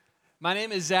My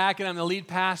name is Zach, and I'm the lead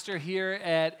pastor here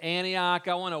at Antioch.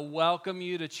 I want to welcome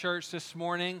you to church this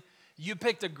morning. You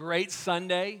picked a great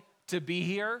Sunday to be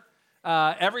here.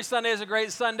 Every Sunday is a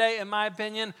great Sunday, in my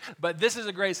opinion, but this is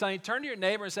a great Sunday. Turn to your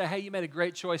neighbor and say, hey, you made a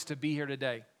great choice to be here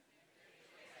today.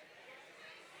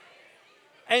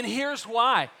 And here's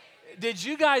why. Did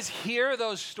you guys hear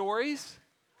those stories?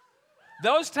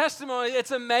 Those testimonies,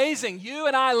 it's amazing. You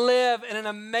and I live in an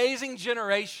amazing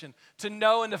generation to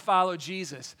know and to follow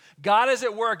Jesus. God is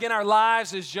at work in our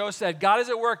lives, as Joe said. God is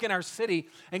at work in our city,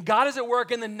 and God is at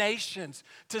work in the nations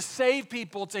to save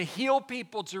people, to heal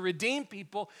people, to redeem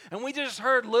people. And we just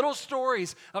heard little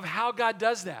stories of how God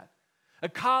does that. A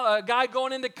guy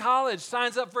going into college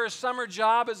signs up for a summer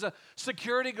job as a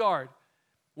security guard.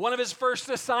 One of his first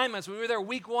assignments, we were there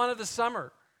week 1 of the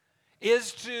summer,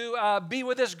 is to be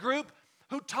with this group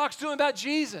who talks to him about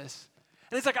Jesus.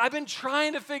 And he's like, I've been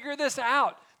trying to figure this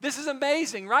out. This is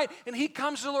amazing, right? And he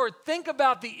comes to the Lord. Think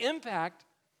about the impact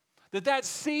that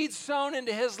seed sown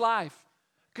into his life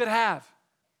could have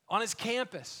on his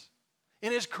campus,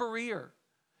 in his career,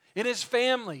 in his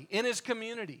family, in his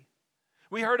community.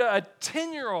 We heard a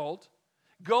 10-year-old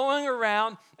going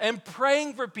around and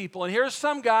praying for people. And here's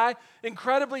some guy,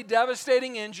 incredibly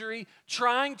devastating injury,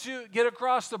 trying to get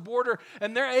across the border,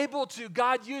 and they're able to,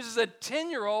 God uses a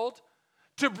 10-year-old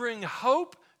to bring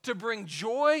hope, to bring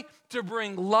joy, to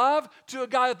bring love to a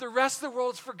guy that the rest of the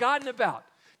world has forgotten about.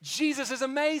 Jesus is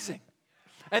amazing.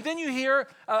 And then you hear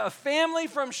a family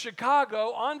from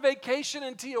Chicago on vacation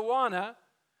in Tijuana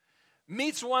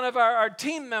meets one of our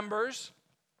team members.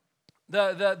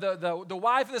 The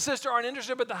wife and the sister aren't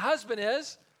interested, but the husband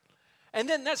is. And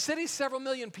then that city's several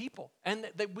million people. And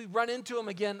we run into them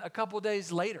again a couple days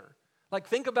later. Like,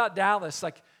 think about Dallas.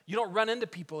 Like, you don't run into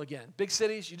people again. Big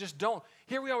cities, you just don't.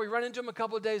 Here we are, we run into them a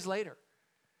couple of days later.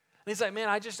 And he's like, man,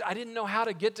 I didn't know how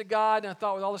to get to God. And I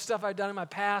thought with all the stuff I've done in my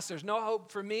past, there's no hope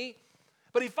for me.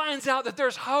 But he finds out that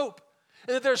there's hope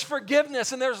and that there's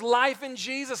forgiveness and there's life in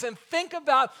Jesus. And think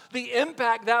about the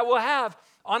impact that will have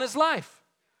on his life.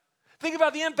 Think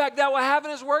about the impact that will have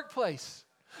in his workplace.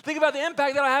 Think about the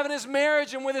impact that will have in his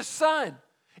marriage and with his son.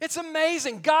 It's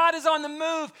amazing. God is on the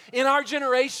move in our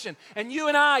generation, and you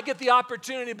and I get the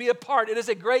opportunity to be a part. It is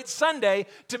a great Sunday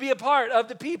to be a part of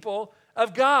the people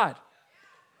of God.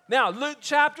 Now, Luke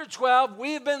chapter 12,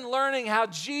 we've been learning how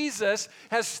Jesus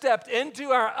has stepped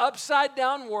into our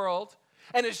upside-down world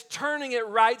and is turning it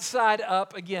right side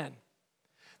up again.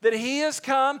 That he has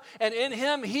come, and in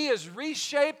him, he is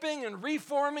reshaping and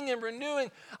reforming and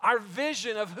renewing our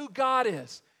vision of who God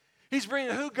is. He's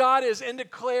bringing who God is into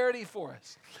clarity for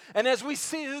us. And as we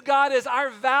see who God is, our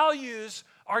values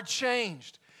are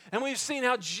changed. And we've seen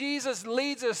how Jesus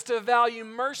leads us to value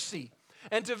mercy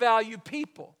and to value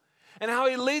people. And how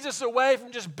he leads us away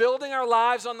from just building our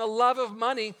lives on the love of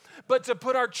money, but to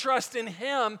put our trust in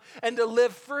him and to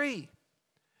live free.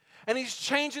 And he's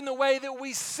changing the way that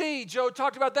we see. Joe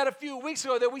talked about that a few weeks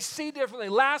ago, that we see differently.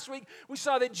 Last week, we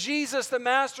saw that Jesus, the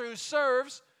master who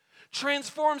serves,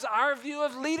 transforms our view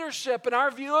of leadership and our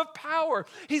view of power.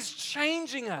 He's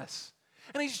changing us,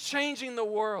 and he's changing the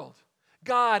world.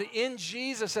 God, in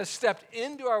Jesus, has stepped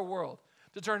into our world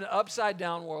to turn an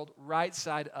upside-down world right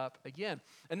side up again.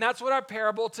 And that's what our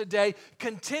parable today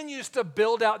continues to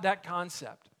build out that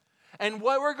concept. And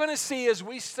what we're going to see as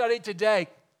we study today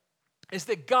is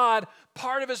that God,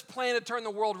 part of his plan to turn the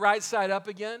world right side up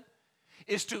again,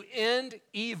 is to end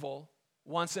evil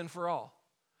once and for all.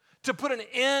 To put an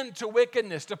end to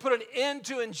wickedness, to put an end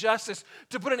to injustice,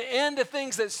 to put an end to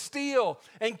things that steal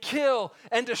and kill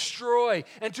and destroy,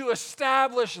 and to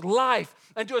establish life,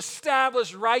 and to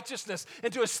establish righteousness,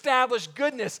 and to establish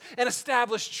goodness, and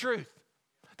establish truth.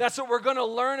 That's what we're going to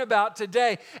learn about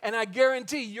today. And I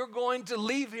guarantee you're going to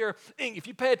leave here, if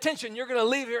you pay attention, you're going to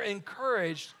leave here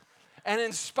encouraged and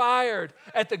inspired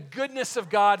at the goodness of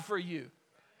God for you.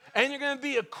 And you're going to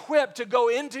be equipped to go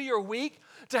into your week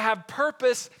to have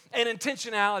purpose and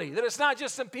intentionality. That it's not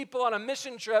just some people on a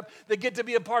mission trip that get to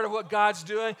be a part of what God's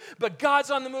doing, but God's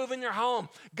on the move in your home.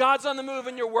 God's on the move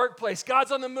in your workplace.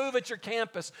 God's on the move at your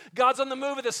campus. God's on the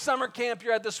move at the summer camp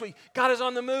you're at this week. God is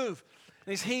on the move,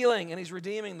 and he's healing and he's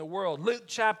redeeming the world. Luke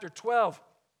chapter 12.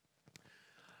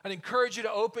 I'd encourage you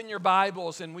to open your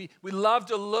Bibles, and we love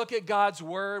to look at God's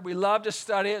Word. We love to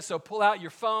study it, so pull out your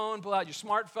phone, pull out your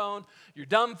smartphone, your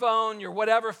dumb phone, your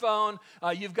whatever phone.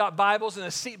 You've got Bibles in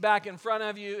a seat back in front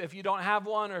of you if you don't have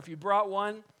one or if you brought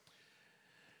one.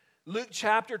 Luke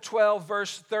chapter 12,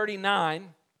 verse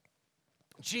 39,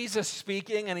 Jesus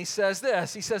speaking, and he says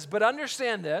this. He says, "But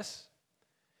understand this,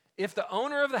 if the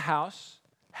owner of the house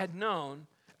had known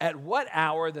at what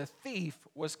hour the thief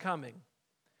was coming,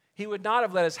 he would not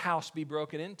have let his house be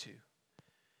broken into.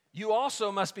 You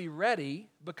also must be ready,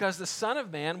 because the Son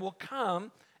of Man will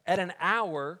come at an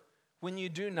hour when you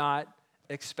do not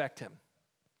expect him.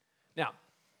 Now,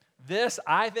 this,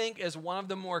 I think, is one of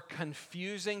the more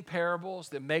confusing parables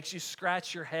that makes you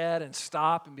scratch your head and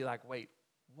stop and be like, wait,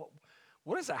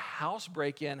 what does a house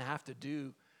break-in have to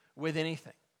do with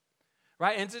anything?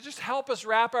 Right? And to just help us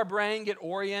wrap our brain, get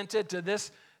oriented to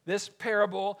this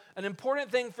parable, an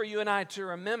important thing for you and I to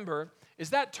remember is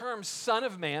that term Son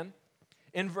of Man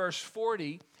in verse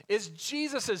 40 is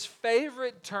Jesus'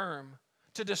 favorite term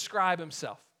to describe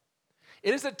himself.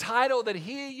 It is a title that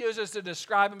he uses to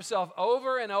describe himself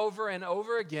over and over and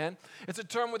over again. It's a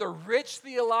term with a rich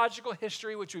theological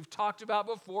history, which we've talked about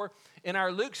before in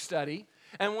our Luke study.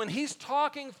 And when he's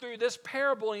talking through this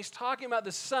parable and he's talking about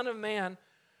the Son of Man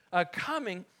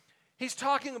coming, he's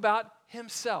talking about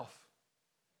himself.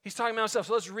 He's talking about himself.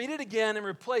 So let's read it again and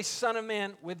replace Son of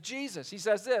Man with Jesus. He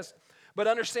says this, "But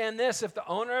understand this, if the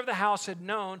owner of the house had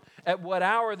known at what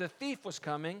hour the thief was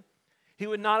coming, he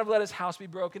would not have let his house be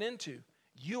broken into.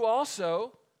 You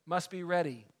also must be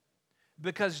ready,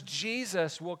 because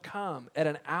Jesus will come at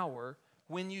an hour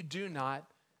when you do not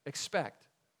expect."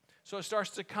 So it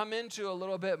starts to come into a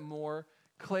little bit more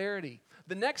clarity.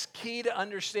 The next key to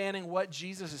understanding what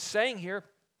Jesus is saying here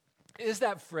is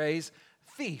that phrase,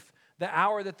 thief, the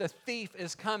hour that the thief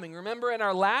is coming. Remember, in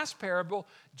our last parable,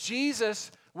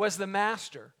 Jesus was the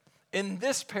master. In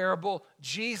this parable,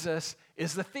 Jesus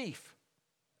is the thief.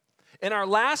 In our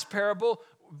last parable,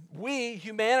 we,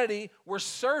 humanity, were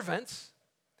servants.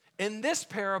 In this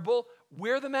parable,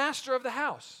 we're the master of the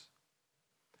house.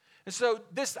 And so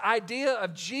this idea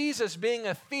of Jesus being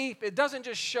a thief, it doesn't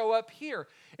just show up here.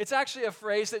 It's actually a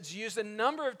phrase that's used a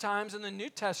number of times in the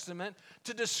New Testament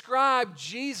to describe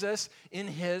Jesus in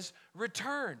his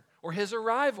return or his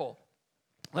arrival.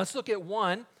 Let's look at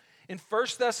one. In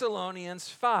 1 Thessalonians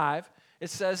 5,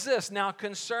 it says this, "Now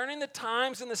concerning the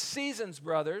times and the seasons,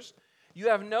 brothers, you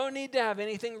have no need to have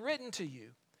anything written to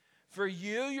you, for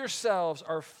you yourselves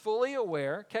are fully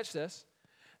aware," catch this,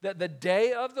 "that the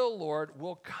day of the Lord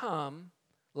will come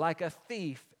like a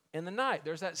thief in the night."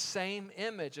 There's that same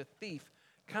image, a thief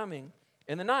coming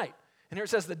in the night. And here it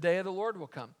says the day of the Lord will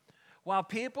come. "While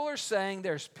people are saying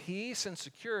there's peace and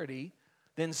security,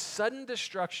 then sudden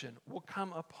destruction will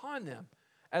come upon them,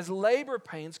 as labor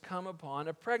pains come upon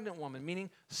a pregnant woman," meaning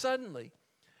suddenly,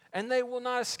 "and they will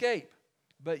not escape.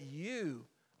 But you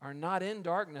are not in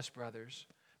darkness, brothers,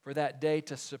 for that day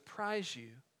to surprise you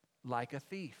like a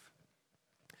thief."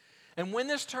 And when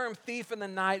this term thief in the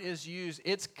night is used,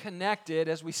 it's connected,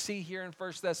 as we see here in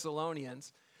 1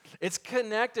 Thessalonians, it's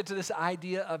connected to this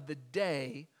idea of the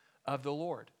day of the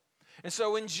Lord. And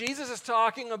so when Jesus is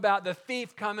talking about the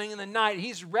thief coming in the night,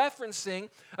 he's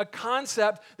referencing a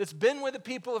concept that's been with the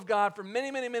people of God for many,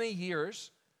 many, many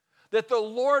years, that the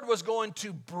Lord was going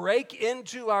to break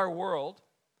into our world,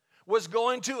 was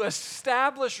going to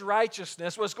establish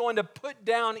righteousness, was going to put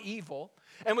down evil,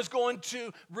 and was going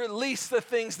to release the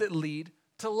things that lead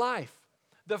to life.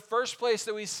 The first place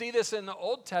that we see this in the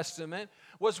Old Testament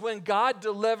was when God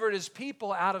delivered his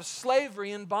people out of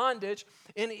slavery and bondage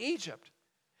in Egypt.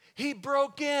 He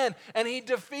broke in and he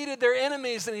defeated their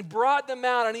enemies and he brought them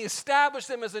out and he established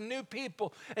them as a new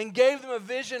people and gave them a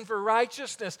vision for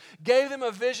righteousness, gave them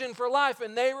a vision for life,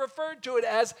 and they referred to it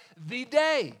as the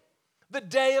day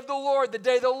of the Lord, the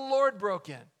day the Lord broke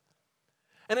in.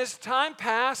 And as time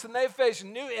passed and they faced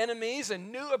new enemies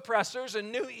and new oppressors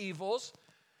and new evils,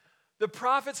 the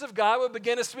prophets of God would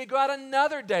begin to speak about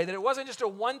another day, that it wasn't just a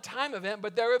one-time event,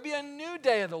 but there would be a new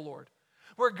day of the Lord,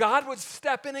 where God would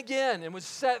step in again and would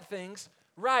set things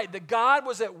right, that God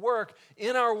was at work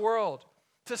in our world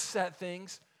to set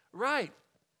things right.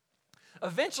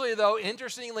 Eventually, though,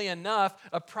 interestingly enough,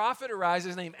 a prophet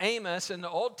arises named Amos in the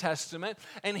Old Testament,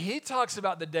 and he talks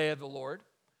about the day of the Lord.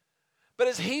 But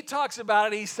as he talks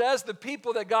about it, he says the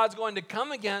people that God's going to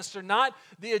come against are not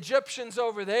the Egyptians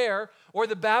over there or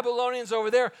the Babylonians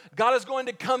over there. God is going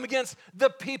to come against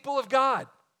the people of God,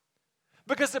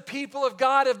 because the people of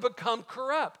God have become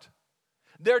corrupt.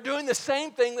 They're doing the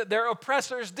same thing that their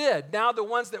oppressors did. Now the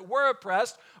ones that were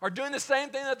oppressed are doing the same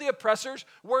thing that the oppressors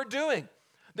were doing.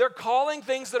 They're calling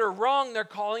things that are wrong, they're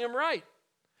calling them right.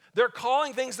 They're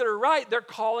calling things that are right, they're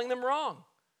calling them wrong.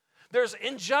 There's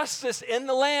injustice in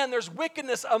the land. There's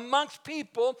wickedness amongst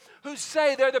people who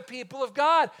say they're the people of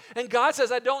God. And God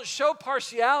says, I don't show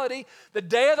partiality. The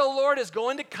day of the Lord is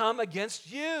going to come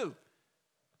against you.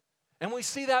 And we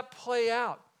see that play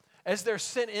out as they're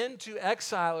sent into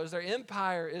exile, as their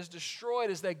empire is destroyed,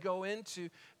 as they go into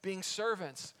being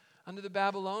servants under the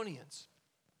Babylonians.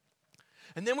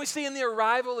 And then we see in the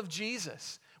arrival of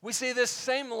Jesus, We see this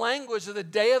same language of the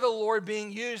day of the Lord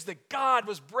being used, that God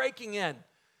was breaking in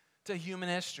to human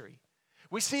history.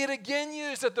 We see it again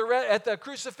used at the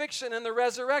crucifixion and the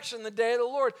resurrection, the day of the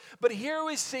Lord. But here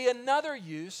we see another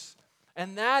use,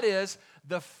 and that is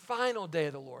the final day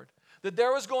of the Lord. That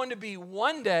there was going to be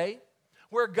one day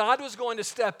where God was going to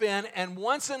step in and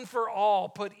once and for all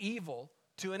put evil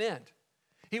to an end.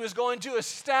 He was going to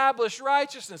establish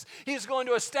righteousness. He was going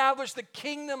to establish the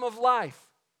kingdom of life,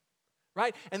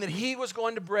 right? And that he was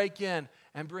going to break in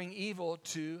and bring evil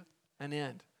to an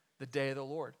end, the day of the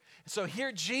Lord. So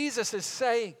here Jesus is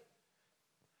saying,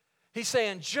 he's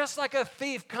saying, just like a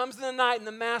thief comes in the night and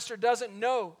the master doesn't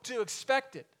know to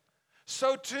expect it,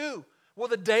 so too will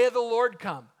the day of the Lord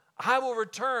come. I will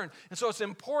return. And so it's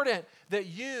important that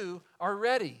you are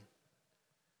ready.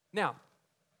 Now,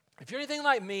 if you're anything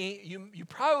like me, you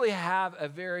probably have a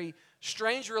very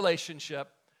strange relationship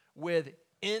with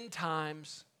end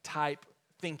times type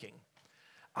thinking.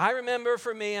 I remember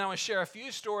for me, and I want to share a few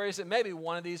stories that maybe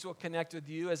one of these will connect with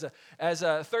you. As a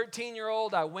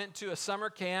 13-year-old, I went to a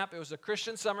summer camp. It was a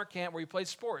Christian summer camp where you played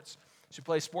sports. So you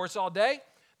play sports all day.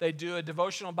 They do a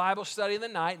devotional Bible study in the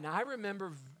night. And I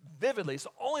remember vividly, it's the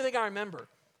only thing I remember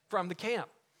from the camp,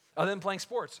 other than playing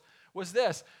sports, was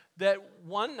this, that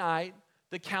one night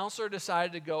the counselor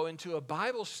decided to go into a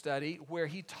Bible study where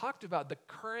he talked about the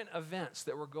current events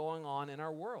that were going on in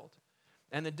our world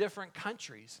and the different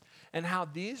countries, and how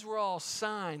these were all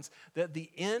signs that the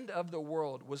end of the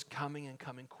world was coming and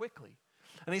coming quickly.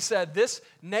 And he said, this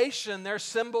nation, their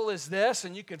symbol is this,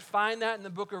 and you can find that in the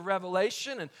book of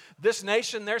Revelation, and this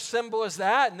nation, their symbol is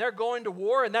that, and they're going to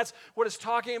war, and that's what it's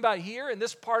talking about here in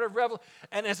this part of Revelation.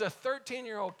 And as a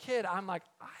 13-year-old kid, I'm like,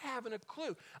 I haven't a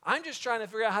clue. I'm just trying to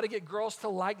figure out how to get girls to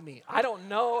like me. I don't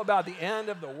know about the end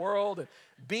of the world, and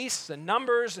beasts and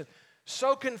numbers, and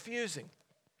so confusing.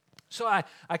 So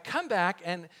I come back,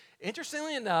 and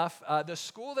interestingly enough, the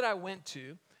school that I went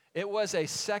to, it was a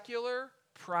secular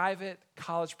private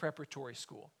college preparatory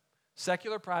school.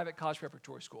 Secular private college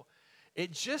preparatory school.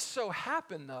 It just so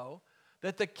happened, though,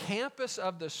 that the campus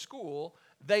of the school,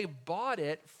 they bought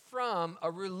it from a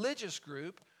religious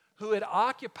group who had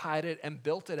occupied it and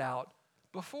built it out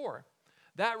before.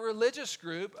 That religious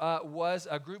group was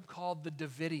a group called the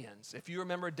Davidians. If you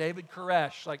remember David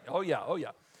Koresh, like, oh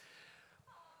yeah.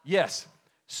 Yes.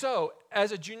 So,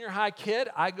 as a junior high kid,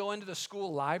 I go into the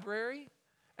school library,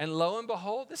 and lo and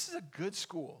behold, this is a good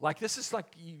school. Like, this is like,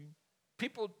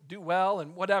 people do well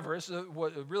and whatever. It's a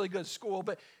really good school,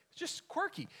 but it's just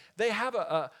quirky. They have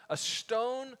a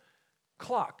stone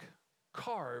clock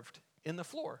carved in the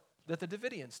floor that the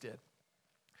Davidians did.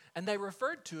 And they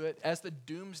referred to it as the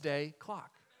doomsday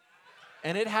clock.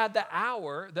 And it had the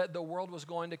hour that the world was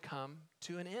going to come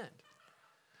to an end.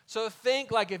 So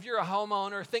think like if you're a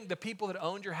homeowner, think the people that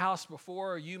owned your house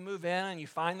before, you move in and you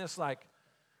find this like,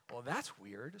 well, that's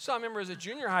weird. So I remember as a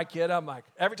junior high kid, I'm like,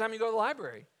 every time you go to the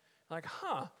library, I'm like,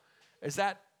 is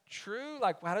that true?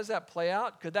 Like, how does that play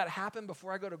out? Could that happen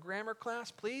before I go to grammar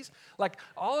class, please? Like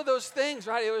all of those things,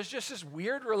 right? It was just this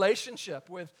weird relationship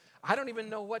with, I don't even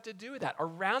know what to do with that.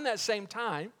 Around that same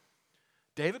time,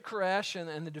 David Koresh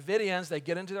and the Davidians, they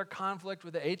get into their conflict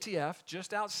with the ATF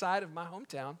just outside of my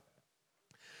hometown.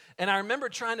 And I remember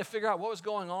trying to figure out what was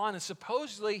going on, and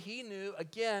supposedly he knew,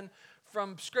 again,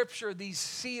 from Scripture, these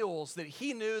seals that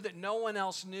he knew that no one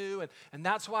else knew, and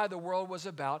that's why the world was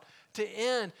about to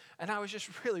end. And I was just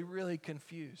really, really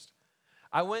confused.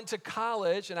 I went to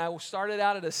college, and I started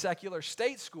out at a secular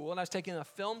state school, and I was taking a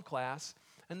film class,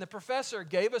 and the professor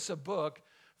gave us a book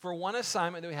for one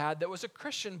assignment that we had that was a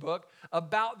Christian book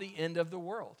about the end of the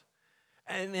world.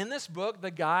 And in this book, the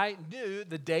guy knew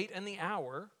the date and the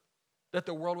hour that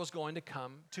the world was going to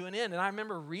come to an end. And I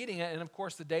remember reading it, and of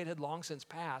course the date had long since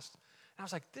passed. And I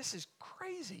was like, this is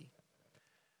crazy.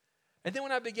 And then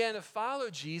when I began to follow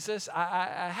Jesus,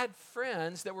 I had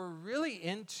friends that were really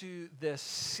into this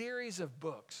series of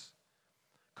books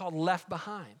called Left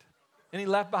Behind. Any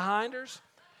Left Behinders?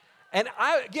 And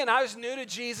I was new to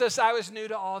Jesus. I was new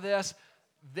to all this.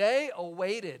 They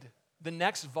awaited the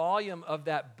next volume of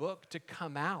that book to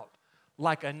come out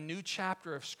like a new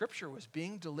chapter of Scripture was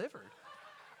being delivered.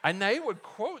 And they would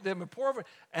quote them and pour over.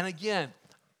 And again,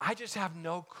 I just have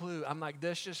no clue. I'm like,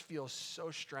 this just feels so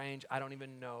strange. I don't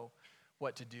even know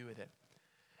what to do with it.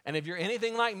 And if you're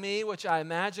anything like me, which I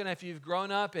imagine if you've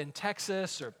grown up in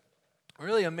Texas or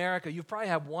really America, you probably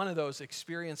have one of those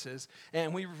experiences.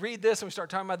 And we read this and we start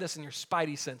talking about this and your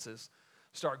spidey senses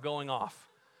start going off.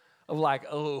 Of like,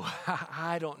 oh,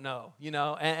 I don't know, you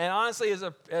know. And honestly,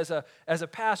 as a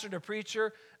pastor and a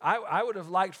preacher, I would have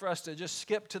liked for us to just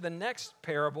skip to the next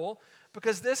parable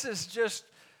because this is just,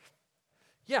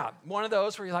 Yeah, one of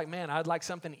those where you're like, man, I'd like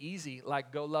something easy,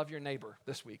 like go love your neighbor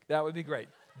this week. That would be great.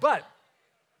 But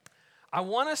I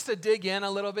want us to dig in a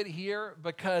little bit here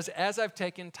because as I've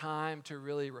taken time to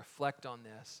really reflect on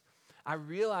this, I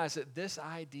realize that this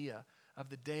idea of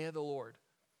the day of the Lord,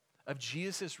 of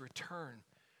Jesus' return,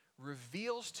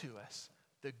 reveals to us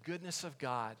the goodness of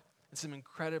God in some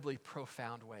incredibly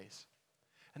profound ways.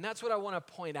 And that's what I want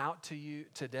to point out to you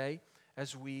today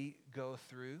as we go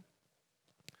through.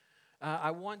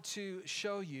 I want to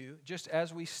show you, just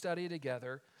as we study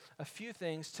together, a few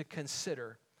things to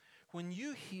consider. When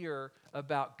you hear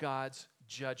about God's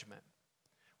judgment,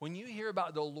 when you hear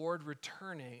about the Lord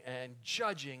returning and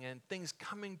judging and things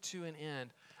coming to an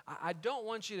end, I don't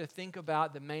want you to think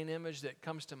about the main image that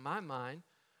comes to my mind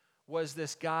was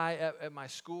this guy at my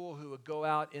school who would go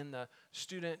out in the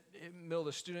middle of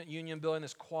the student union building,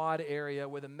 this quad area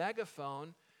with a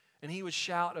megaphone, and he would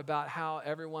shout about how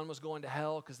everyone was going to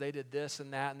hell because they did this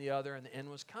and that and the other, and the end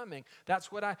was coming.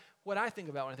 That's what I think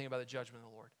about when I think about the judgment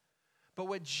of the Lord. But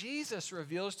what Jesus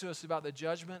reveals to us about the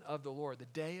judgment of the Lord, the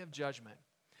day of judgment,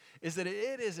 is that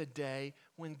it is a day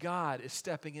when God is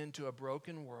stepping into a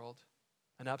broken world,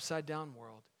 an upside-down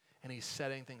world, and he's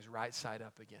setting things right side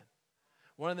up again.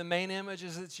 One of the main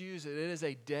images that's used, it is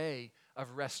a day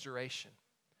of restoration,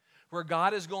 where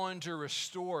God is going to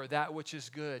restore that which is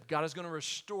good. God is going to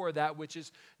restore that which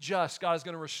is just. God is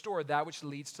going to restore that which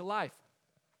leads to life.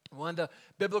 One of the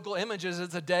biblical images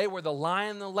is a day where the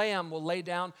lion and the lamb will lay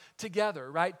down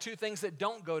together, right? Two things that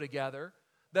don't go together,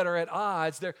 that are at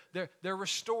odds, they're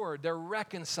restored, they're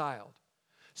reconciled.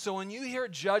 So when you hear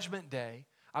Judgment Day,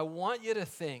 I want you to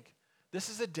think this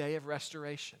is a day of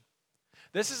restoration.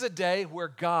 This is a day where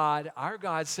God, our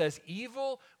God, says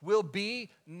evil will be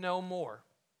no more.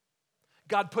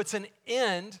 God puts an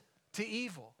end to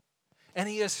evil, and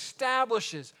he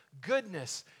establishes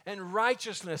goodness and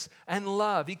righteousness and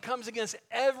love. He comes against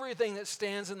everything that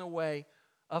stands in the way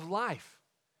of life.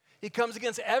 He comes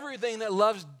against everything that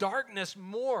loves darkness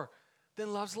more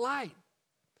than loves light.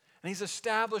 And he's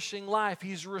establishing life.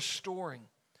 He's restoring.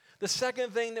 The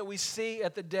second thing that we see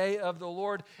at the day of the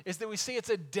Lord is that we see it's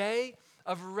a day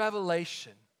of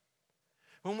revelation.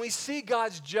 When we see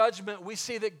God's judgment, we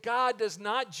see that God does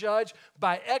not judge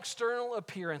by external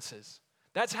appearances.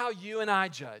 That's how you and I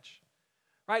judge,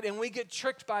 right? And we get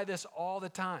tricked by this all the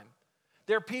time.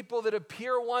 There are people that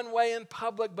appear one way in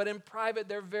public, but in private,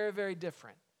 they're very, very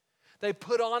different. They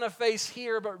put on a face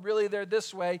here, but really they're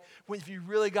this way if you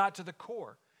really got to the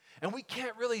core. And we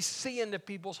can't really see into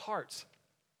people's hearts,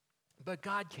 but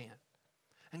God can.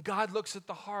 And God looks at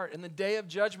the heart, and the day of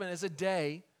judgment is a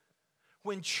day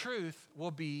when truth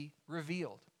will be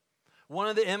revealed. One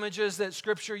of the images that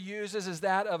Scripture uses is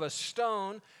that of a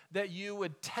stone that you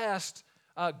would test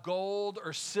gold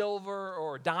or silver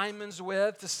or diamonds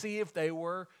with to see if they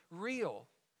were real.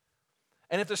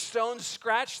 And if the stone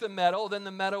scratched the metal, then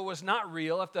the metal was not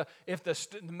real. If the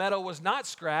metal was not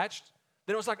scratched,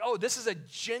 then it was like, oh, this is a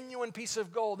genuine piece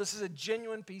of gold. This is a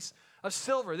genuine piece of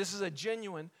silver. This is a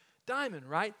genuine diamond,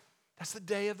 right? That's the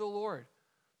day of the Lord.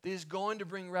 He's going to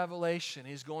bring revelation.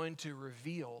 He's going to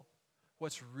reveal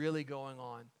what's really going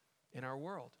on in our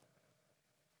world.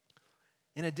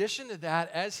 In addition to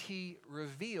that, as he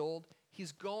revealed,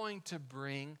 he's going to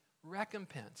bring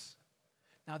recompense.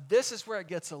 Now, this is where it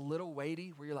gets a little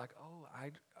weighty, where you're like, oh,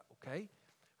 okay,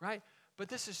 right? But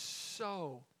this is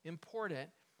so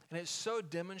important, and it so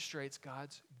demonstrates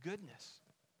God's goodness.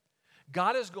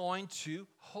 God is going to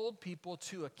hold people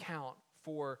to account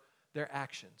for their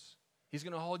actions. He's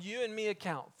going to hold you and me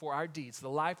account for our deeds, the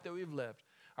life that we've lived,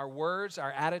 our words,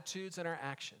 our attitudes, and our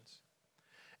actions.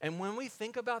 And when we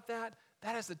think about that,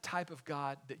 that is the type of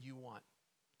God that you want.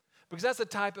 Because that's the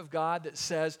type of God that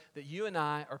says that you and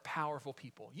I are powerful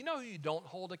people. You know who you don't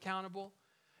hold accountable?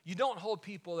 You don't hold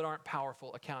people that aren't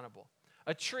powerful accountable.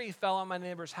 A tree fell on my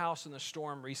neighbor's house in the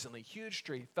storm recently. Huge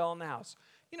tree, fell on the house.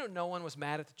 You know, no one was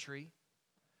mad at the tree.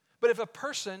 But if a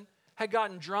person had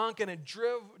gotten drunk and it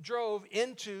drove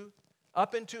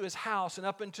up into his house and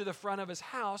up into the front of his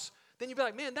house, then you'd be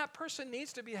like, man, that person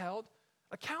needs to be held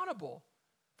accountable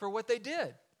for what they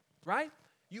did, right?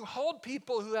 You hold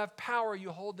people who have power, you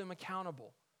hold them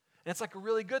accountable. And it's like a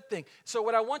really good thing. So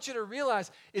what I want you to realize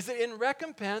is that in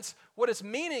recompense, what it's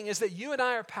meaning is that you and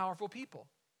I are powerful people.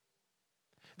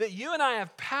 That you and I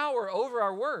have power over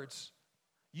our words.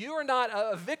 You are not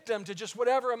a victim to just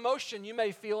whatever emotion you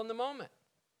may feel in the moment.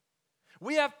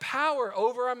 We have power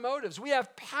over our motives. We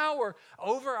have power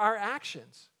over our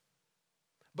actions,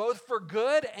 both for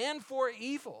good and for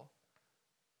evil,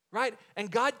 right?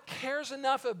 And God cares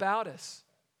enough about us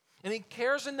And he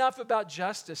cares enough about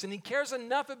justice, and he cares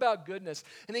enough about goodness,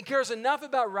 and he cares enough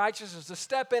about righteousness to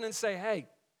step in and say, hey,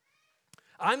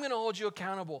 I'm going to hold you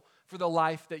accountable for the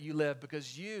life that you live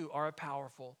because you are a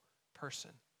powerful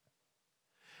person.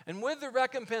 And with the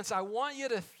recompense, I want you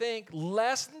to think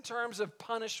less in terms of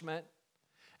punishment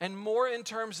and more in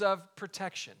terms of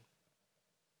protection.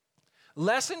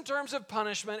 Less in terms of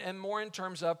punishment and more in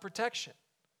terms of protection.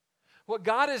 What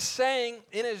God is saying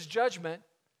in his judgment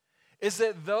is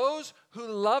that those who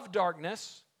love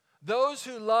darkness, those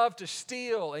who love to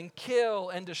steal and kill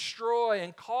and destroy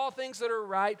and call things that are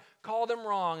right, call them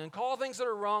wrong, and call things that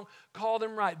are wrong, call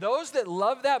them right. Those that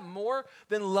love that more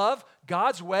than love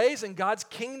God's ways and God's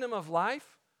kingdom of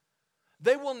life,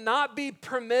 they will not be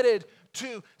permitted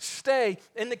to stay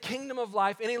in the kingdom of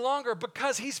life any longer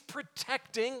because he's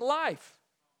protecting life.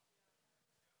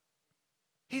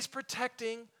 He's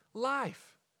protecting life.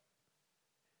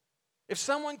 If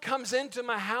someone comes into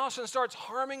my house and starts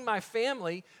harming my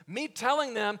family, me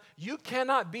telling them, you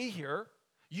cannot be here,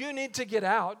 you need to get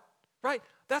out, right?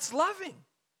 That's loving.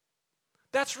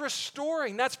 That's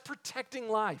restoring. That's protecting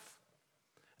life.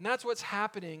 And that's what's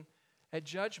happening at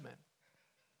judgment.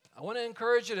 I want to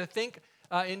encourage you to think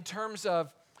in terms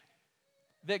of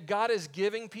that God is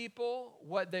giving people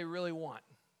what they really want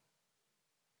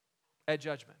at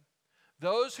judgment.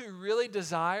 Those who really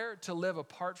desire to live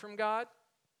apart from God,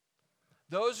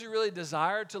 those who really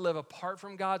desire to live apart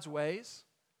from God's ways,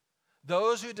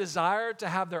 those who desire to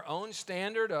have their own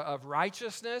standard of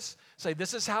righteousness, say,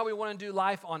 this is how we want to do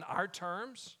life on our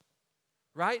terms,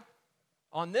 right?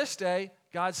 On this day,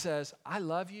 God says, I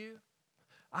love you.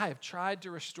 I have tried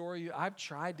to restore you. I've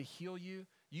tried to heal you.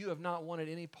 You have not wanted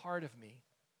any part of me.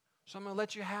 So I'm going to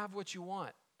let you have what you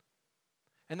want.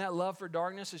 And that love for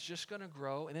darkness is just going to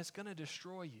grow and it's going to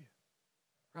destroy you,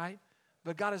 right?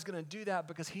 But God is going to do that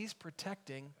because he's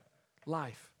protecting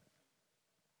life.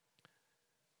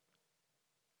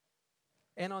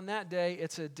 And on that day,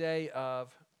 it's a day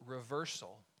of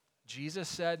reversal. Jesus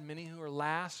said, many who are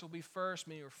last will be first,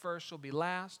 many who are first will be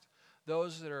last.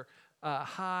 Those that are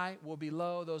high will be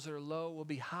low, those that are low will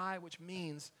be high, which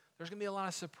means there's going to be a lot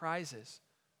of surprises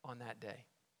on that day.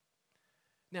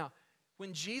 Now,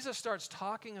 when Jesus starts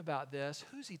talking about this,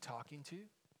 who's he talking to?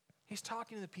 He's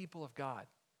talking to the people of God.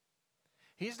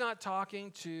 He's not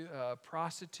talking to a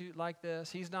prostitute like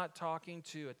this. He's not talking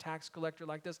to a tax collector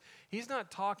like this. He's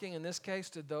not talking, in this case,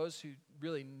 to those who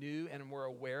really knew and were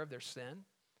aware of their sin.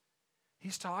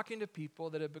 He's talking to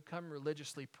people that have become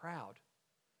religiously proud.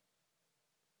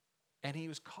 And he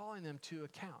was calling them to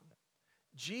account.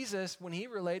 Jesus, when he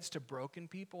relates to broken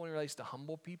people, when he relates to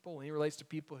humble people, when he relates to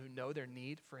people who know their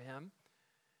need for him,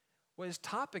 well, his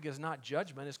topic is not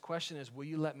judgment. His question is, will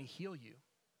you let me heal you?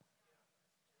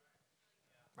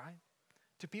 Right?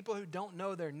 To people who don't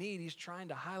know their need, he's trying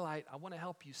to highlight, I want to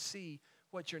help you see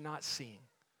what you're not seeing.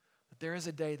 That there is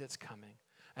a day that's coming,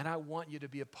 and I want you to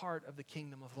be a part of the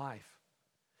kingdom of life.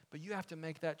 But you have to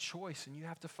make that choice, and you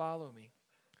have to follow me.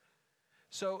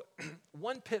 So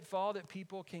one pitfall that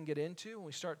people can get into when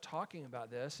we start talking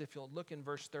about this, if you'll look in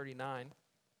verse 39,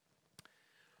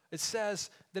 it says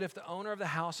that if the owner of the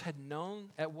house had known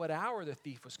at what hour the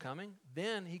thief was coming,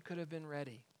 then he could have been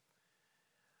ready.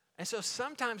 And so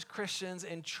sometimes Christians,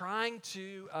 in trying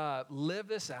to live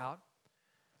this out,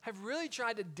 have really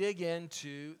tried to dig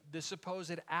into the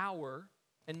supposed hour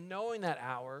and knowing that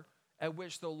hour at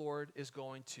which the Lord is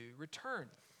going to return.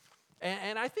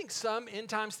 And I think some end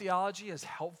times theology is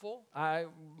helpful. I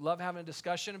love having a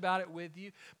discussion about it with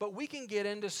you. But we can get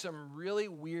into some really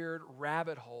weird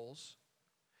rabbit holes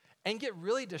and get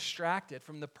really distracted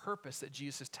from the purpose that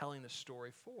Jesus is telling the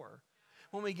story for.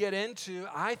 When we get into,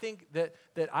 I think that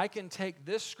I can take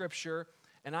this scripture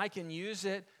and I can use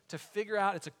it to figure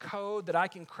out, it's a code that I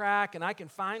can crack and I can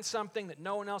find something that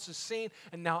no one else has seen,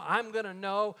 and now I'm going to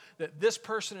know that this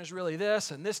person is really this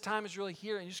and this time is really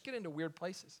here, and you just get into weird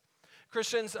places.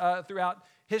 Christians throughout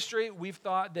history, we've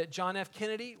thought that John F.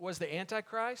 Kennedy was the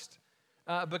Antichrist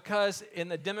because in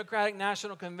the Democratic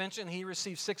National Convention, he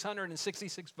received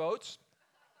 666 votes.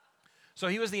 So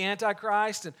he was the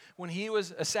Antichrist, and when he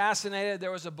was assassinated,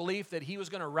 there was a belief that he was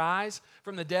going to rise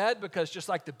from the dead because just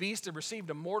like the beast had received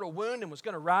a mortal wound and was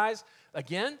going to rise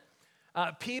again.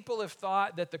 People have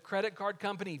thought that the credit card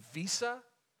company Visa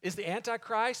is the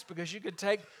Antichrist because you could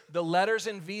take the letters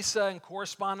in Visa and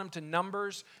correspond them to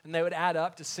numbers, and they would add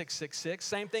up to 666.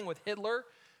 Same thing with Hitler,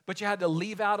 but you had to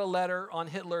leave out a letter on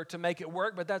Hitler to make it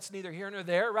work, but that's neither here nor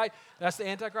there, right? That's the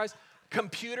Antichrist.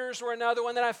 Computers were another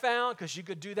one that I found because you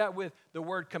could do that with the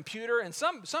word computer. And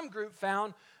some group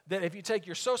found that if you take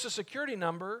your social security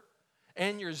number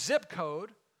and your zip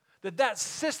code, that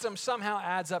system somehow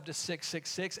adds up to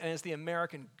 666, and it's the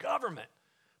American government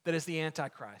that is the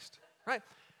Antichrist, right?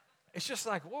 It's just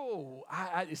like, whoa,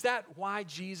 is that why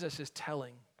Jesus is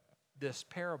telling this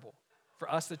parable?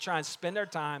 For us to try and spend our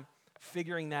time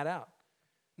figuring that out?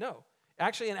 No.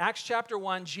 Actually, in Acts chapter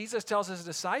 1, Jesus tells his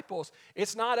disciples,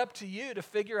 it's not up to you to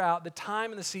figure out the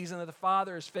time and the season that the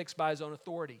Father is fixed by his own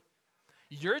authority.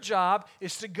 Your job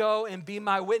is to go and be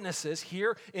my witnesses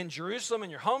here in Jerusalem, in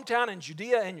your hometown, in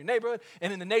Judea, in your neighborhood,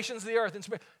 and in the nations of the earth.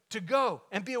 To go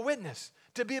and be a witness,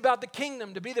 to be about the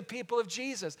kingdom, to be the people of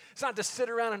Jesus. It's not to sit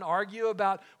around and argue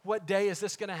about what day is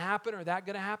this going to happen or that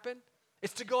going to happen.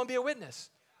 It's to go and be a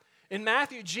witness. In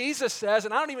Matthew, Jesus says,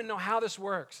 and I don't even know how this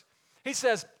works, he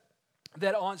says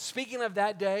that on speaking of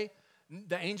that day,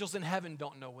 the angels in heaven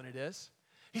don't know when it is.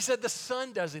 He said the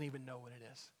Son doesn't even know when it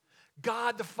is.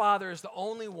 God the Father is the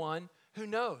only one who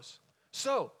knows.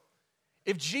 So,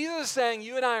 if Jesus is saying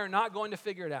you and I are not going to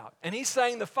figure it out, and he's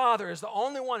saying the Father is the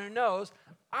only one who knows,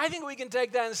 I think we can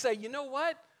take that and say, you know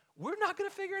what? We're not going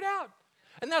to figure it out.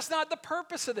 And that's not the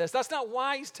purpose of this. That's not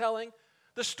why he's telling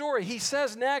the story. He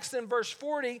says next in verse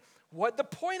 40 what the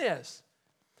point is.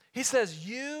 He says,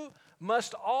 you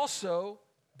must also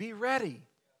be ready.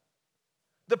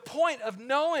 The point of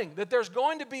knowing that there's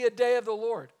going to be a day of the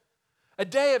Lord, a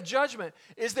day of judgment,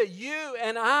 is that you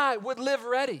and I would live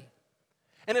ready.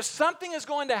 And if something is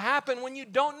going to happen when you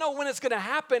don't know when it's going to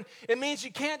happen, it means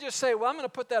you can't just say, well, I'm going to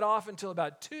put that off until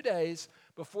about 2 days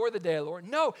before the day of the Lord.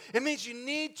 No, it means you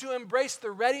need to embrace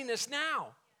the readiness now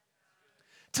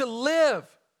to live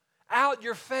out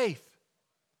your faith.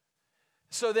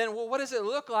 So then, well, what does it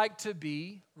look like to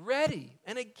be ready?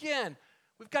 And again,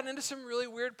 we've gotten into some really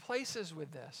weird places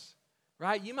with this,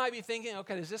 right? You might be thinking,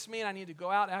 okay, does this mean I need to go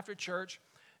out after church,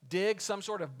 dig some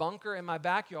sort of bunker in my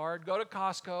backyard, go to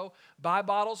Costco, buy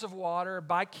bottles of water,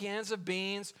 buy cans of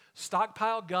beans,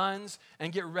 stockpile guns,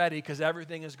 and get ready because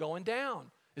everything is going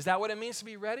down? Is that what it means to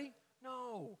be ready?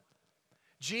 No.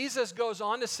 Jesus goes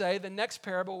on to say, the next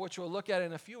parable, which we'll look at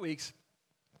in a few weeks,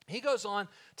 he goes on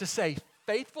to say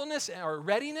faithfulness or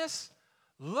readiness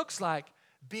looks like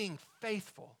being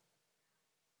faithful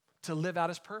to live out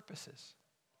his purposes.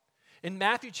 In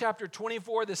Matthew chapter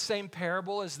 24, the same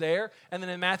parable is there. And then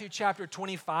in Matthew chapter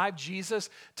 25, Jesus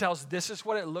tells this is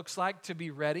what it looks like to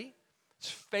be ready. It's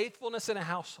faithfulness in a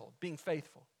household, being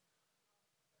faithful.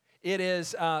 It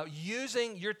is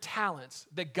using your talents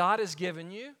that God has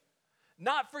given you,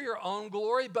 not for your own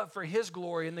glory, but for his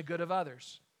glory and the good of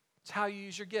others. It's how you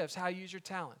use your gifts, how you use your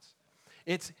talents.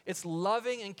 It's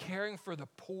loving and caring for the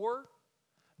poor,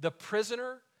 the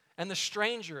prisoner, and the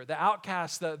stranger, the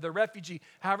outcast, the refugee,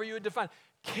 however you would define,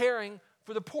 caring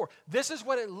for the poor. This is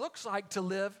what it looks like to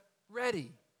live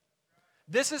ready.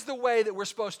 This is the way that we're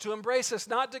supposed to embrace this,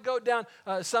 not to go down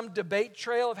some debate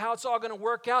trail of how it's all going to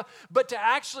work out, but to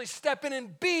actually step in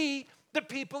and be the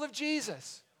people of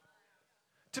Jesus.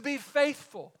 To be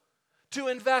faithful, to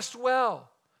invest well,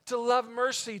 to love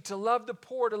mercy, to love the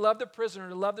poor, to love the prisoner,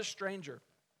 to love the stranger.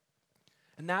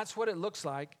 And that's what it looks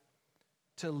like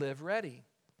to live ready.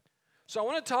 So I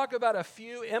want to talk about a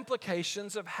few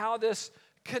implications of how this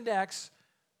connects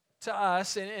to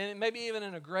us, and maybe even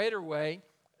in a greater way.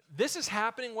 This is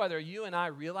happening whether you and I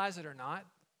realize it or not.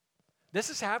 This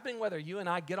is happening whether you and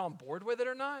I get on board with it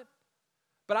or not.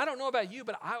 But I don't know about you,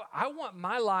 but I want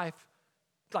my life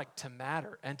to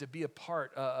matter and to be a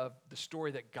part of the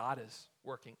story that God is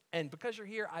working. And because you're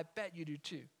here, I bet you do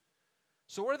too.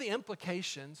 So what are the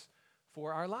implications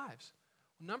for our lives?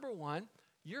 Number one,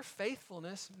 your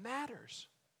faithfulness matters.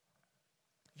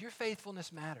 Your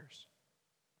faithfulness matters.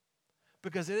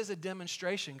 Because it is a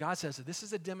demonstration. God says that this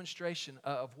is a demonstration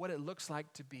of what it looks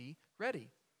like to be ready.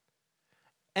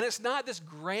 And it's not this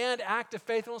grand act of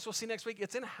faithfulness we'll see next week.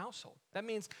 It's in a household. That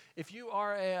means if you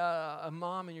are a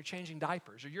mom and you're changing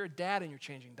diapers, or you're a dad and you're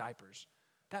changing diapers,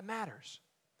 that matters.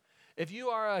 If you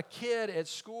are a kid at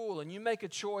school and you make a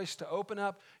choice to open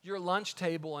up your lunch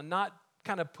table and not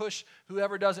kind of push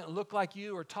whoever doesn't look like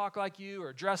you or talk like you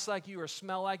or dress like you or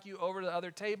smell like you over to the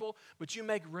other table, but you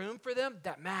make room for them,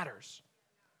 that matters.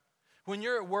 When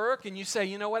you're at work and you say,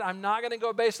 you know what, I'm not going to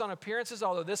go based on appearances,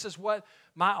 although this is what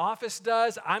my office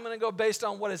does. I'm going to go based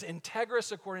on what is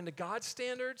integrous according to God's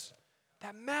standards.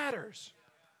 That matters.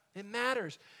 It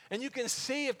matters. And you can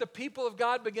see if the people of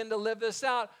God begin to live this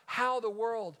out, how the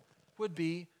world would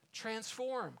be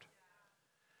transformed.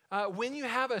 When you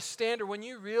have a standard, when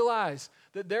you realize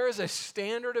that there is a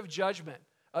standard of judgment,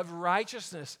 of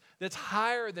righteousness that's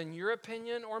higher than your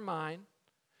opinion or mine,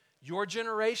 your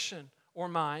generation or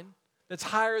mine, that's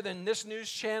higher than this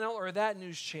news channel or that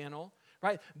news channel,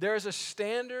 right? There's a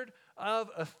standard of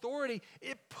authority,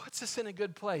 it puts us in a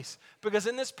good place. Because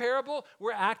in this parable,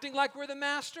 we're acting like we're the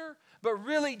master, but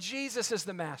really Jesus is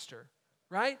the master,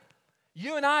 right?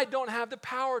 You and I don't have the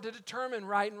power to determine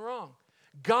right and wrong.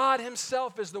 God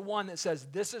himself is the one that says,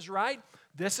 this is right,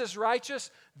 this is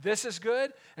righteous, this is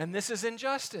good, and this is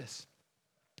injustice.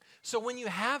 So when you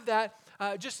have that,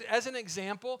 just as an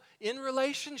example, in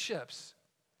relationships,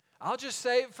 I'll just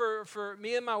say for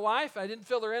me and my wife, I didn't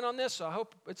fill her in on this, so I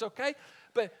hope it's okay,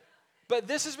 but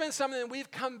this has been something that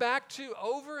we've come back to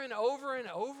over and over and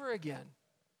over again.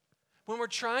 When we're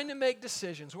trying to make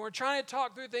decisions, when we're trying to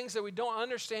talk through things that we don't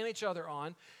understand each other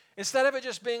on, instead of it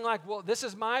just being like, well, this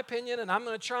is my opinion, and I'm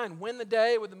going to try and win the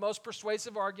day with the most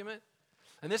persuasive argument,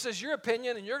 and this is your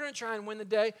opinion, and you're going to try and win the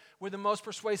day with the most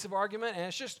persuasive argument, and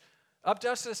it's just up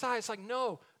to us to decide. It's like,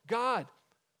 no, God,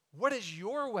 what is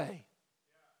your way?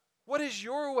 What is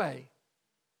your way?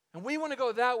 And we want to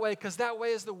go that way because that way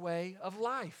is the way of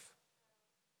life.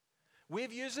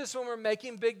 We've used this when we're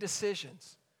making big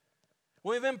decisions.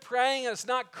 When we've been praying and it's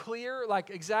not clear like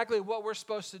exactly what we're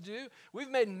supposed to do, we've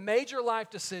made major life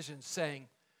decisions saying,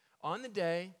 on the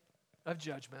day of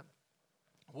judgment,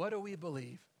 what do we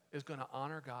believe is going to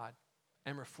honor God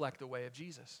and reflect the way of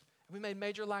Jesus? And we made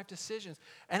major life decisions,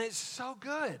 and it's so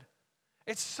good.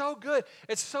 It's so good.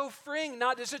 It's so freeing,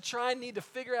 not just to try and need to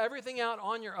figure everything out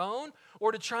on your own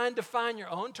or to try and define your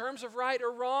own terms of right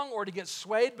or wrong or to get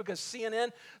swayed because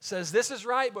CNN says this is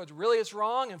right, but really it's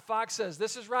wrong, and Fox says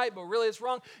this is right, but really it's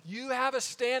wrong. You have a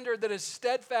standard that is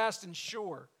steadfast and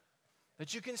sure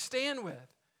that you can stand with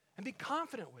and be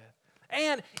confident with.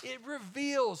 And it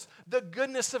reveals the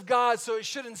goodness of God, so it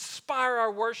should inspire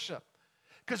our worship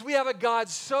because we have a God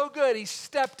so good, he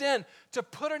stepped in to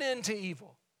put an end to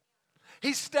evil.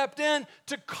 He stepped in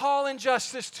to call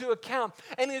injustice to account.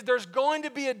 And there's going to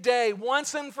be a day,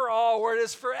 once and for all, where it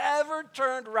is forever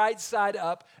turned right side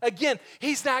up. Again,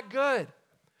 he's that good.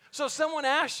 So someone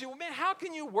asks you, well, man, how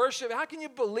can you worship? How can you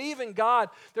believe in God?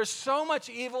 There's so much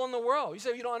evil in the world. You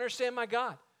say, you don't understand my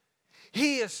God.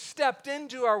 He has stepped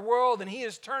into our world, and he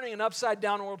is turning an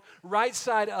upside-down world right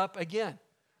side up again.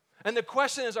 And the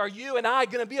question is, are you and I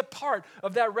going to be a part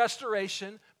of that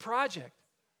restoration project?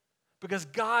 Because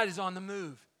God is on the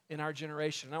move in our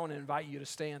generation. And I want to invite you to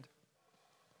stand.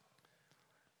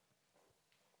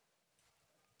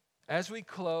 As we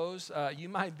close, you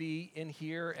might be in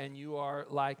here and you are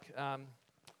like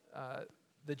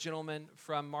the gentleman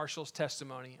from Marshall's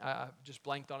testimony. I just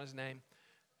blanked on his name.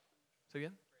 Say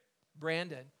again?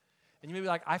 Brandon. And you may be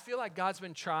like, I feel like God's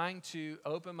been trying to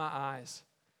open my eyes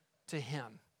to him.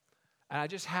 And I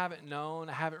just haven't known,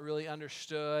 I haven't really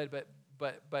understood, but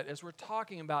as we're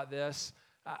talking about this,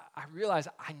 I realize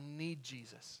I need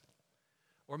Jesus.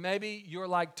 Or maybe you're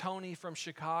like Tony from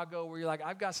Chicago, where you're like,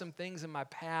 I've got some things in my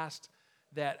past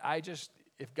that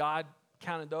if God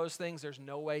counted those things, there's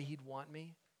no way he'd want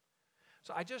me.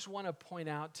 So I just want to point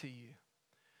out to you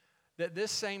that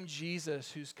this same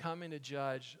Jesus who's coming to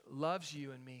judge loves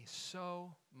you and me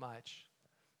so much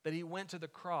that he went to the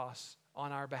cross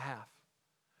on our behalf.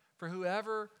 For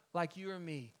whoever like you or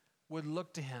me would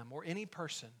look to him, or any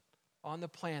person on the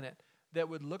planet that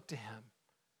would look to him,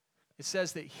 it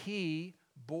says that he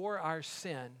bore our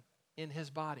sin in his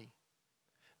body.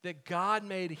 That God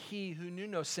made he who knew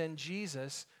no sin,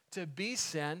 Jesus, to be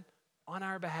sin on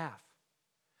our behalf.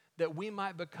 That we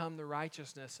might become the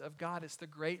righteousness of God. It's the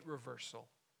great reversal,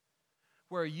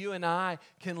 where you and I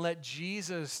can let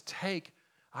Jesus take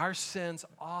our sins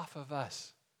off of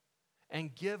us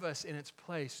and give us in its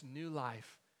place new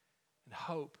life and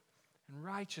hope and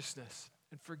righteousness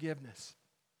and forgiveness.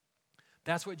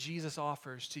 That's what Jesus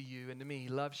offers to you and to me. He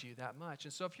loves you that much.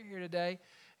 And so if you're here today, and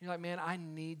you're like, man, I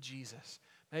need Jesus.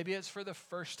 Maybe it's for the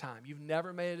first time. You've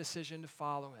never made a decision to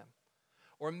follow him.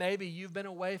 Or maybe you've been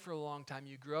away for a long time.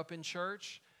 You grew up in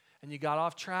church and you got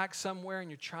off track somewhere and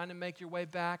you're trying to make your way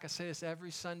back. I say this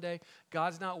every Sunday.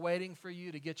 God's not waiting for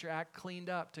you to get your act cleaned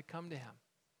up to come to him.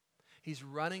 He's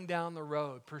running down the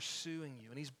road, pursuing you,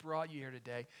 and he's brought you here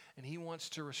today, and he wants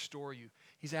to restore you.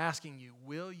 He's asking you,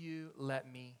 will you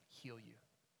let me heal you?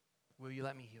 Will you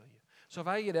let me heal you? So if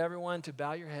I get everyone to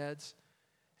bow your heads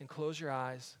and close your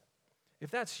eyes,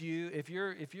 if that's you, if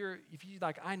you're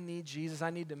like, I need Jesus, I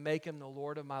need to make him the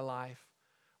Lord of my life,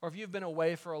 or if you've been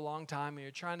away for a long time and you're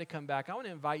trying to come back, I want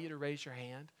to invite you to raise your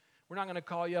hand. We're not going to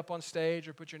call you up on stage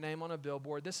or put your name on a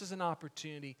billboard. This is an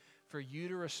opportunity for you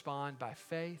to respond by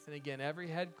faith. And again, every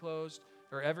head closed,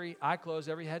 or every eye closed,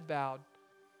 every head bowed.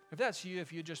 If that's you,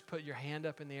 if you just put your hand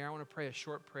up in the air, I want to pray a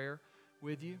short prayer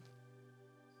with you.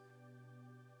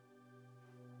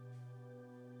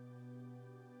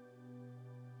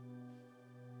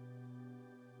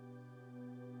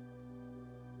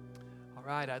 All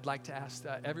right, I'd like to ask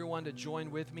everyone to join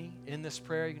with me in this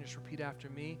prayer. You can just repeat after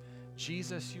me.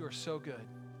 Jesus, you are so good.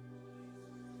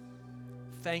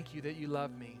 Thank you that you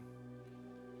love me.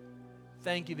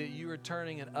 Thank you that you are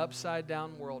turning an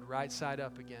upside-down world right side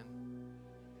up again.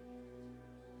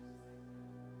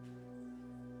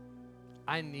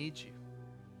 I need you.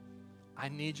 I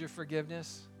need your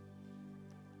forgiveness.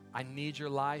 I need your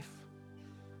life.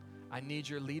 I need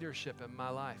your leadership in my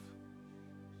life.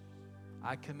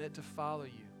 I commit to follow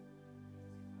you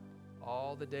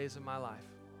all the days of my life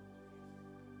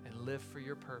and live for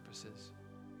your purposes.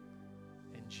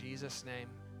 In Jesus' name,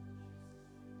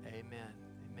 amen.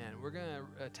 Amen. We're going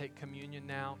to take communion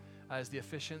now. As the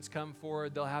officiants come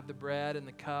forward, they'll have the bread and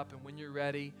the cup, and when you're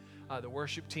ready, the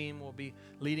worship team will be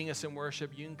leading us in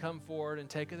worship. You can come forward and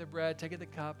take of the bread, take of the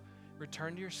cup,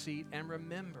 return to your seat, and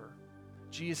remember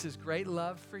Jesus' great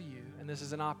love for you, and this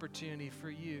is an opportunity for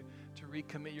you to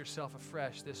recommit yourself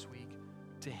afresh this week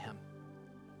to Him.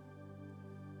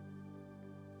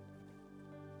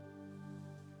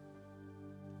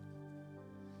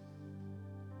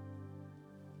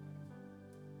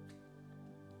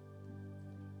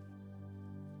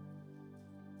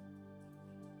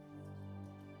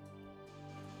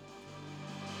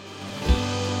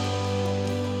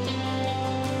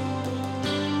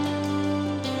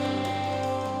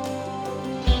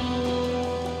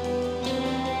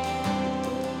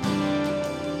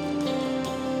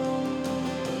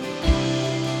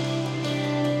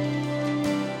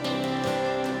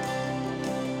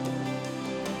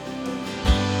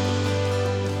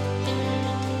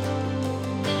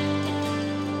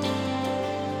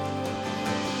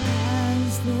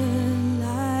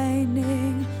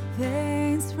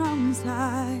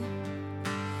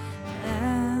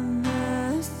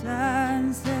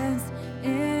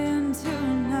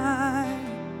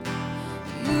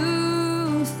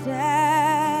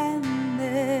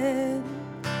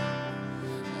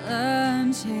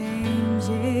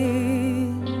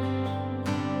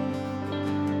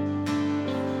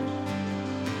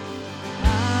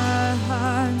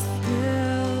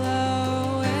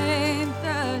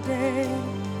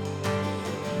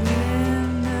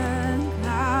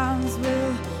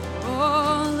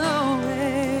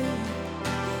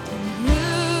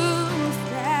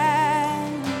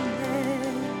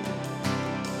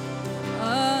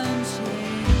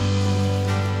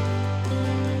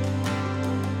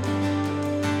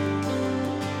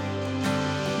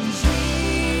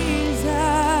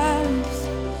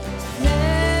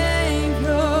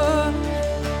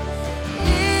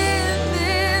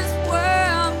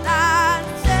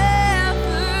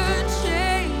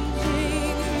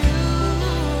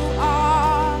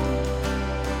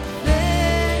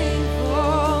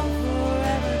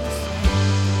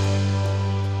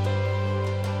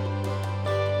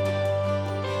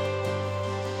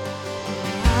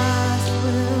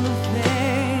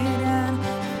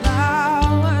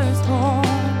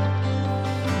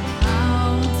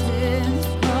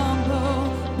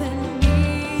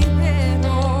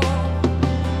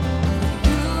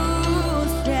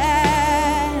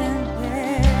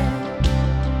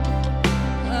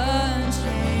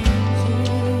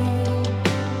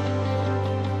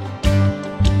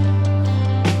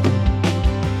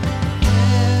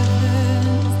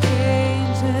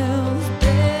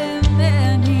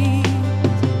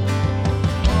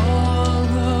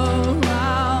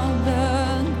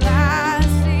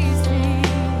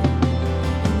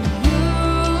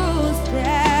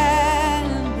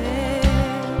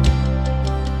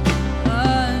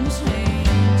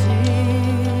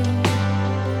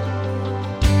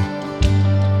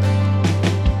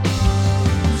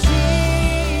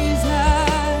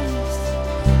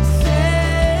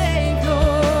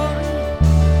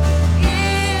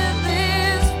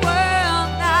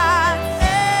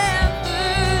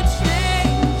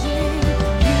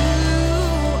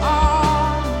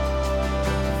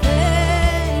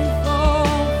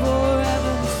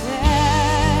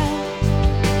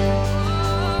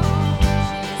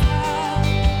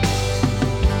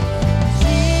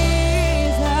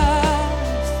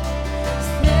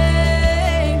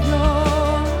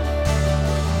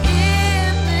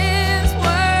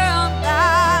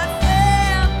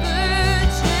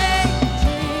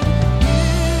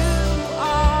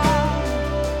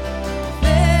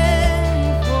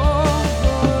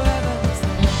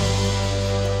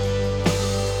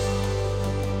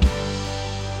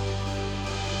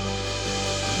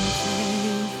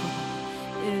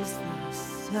 Is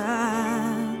the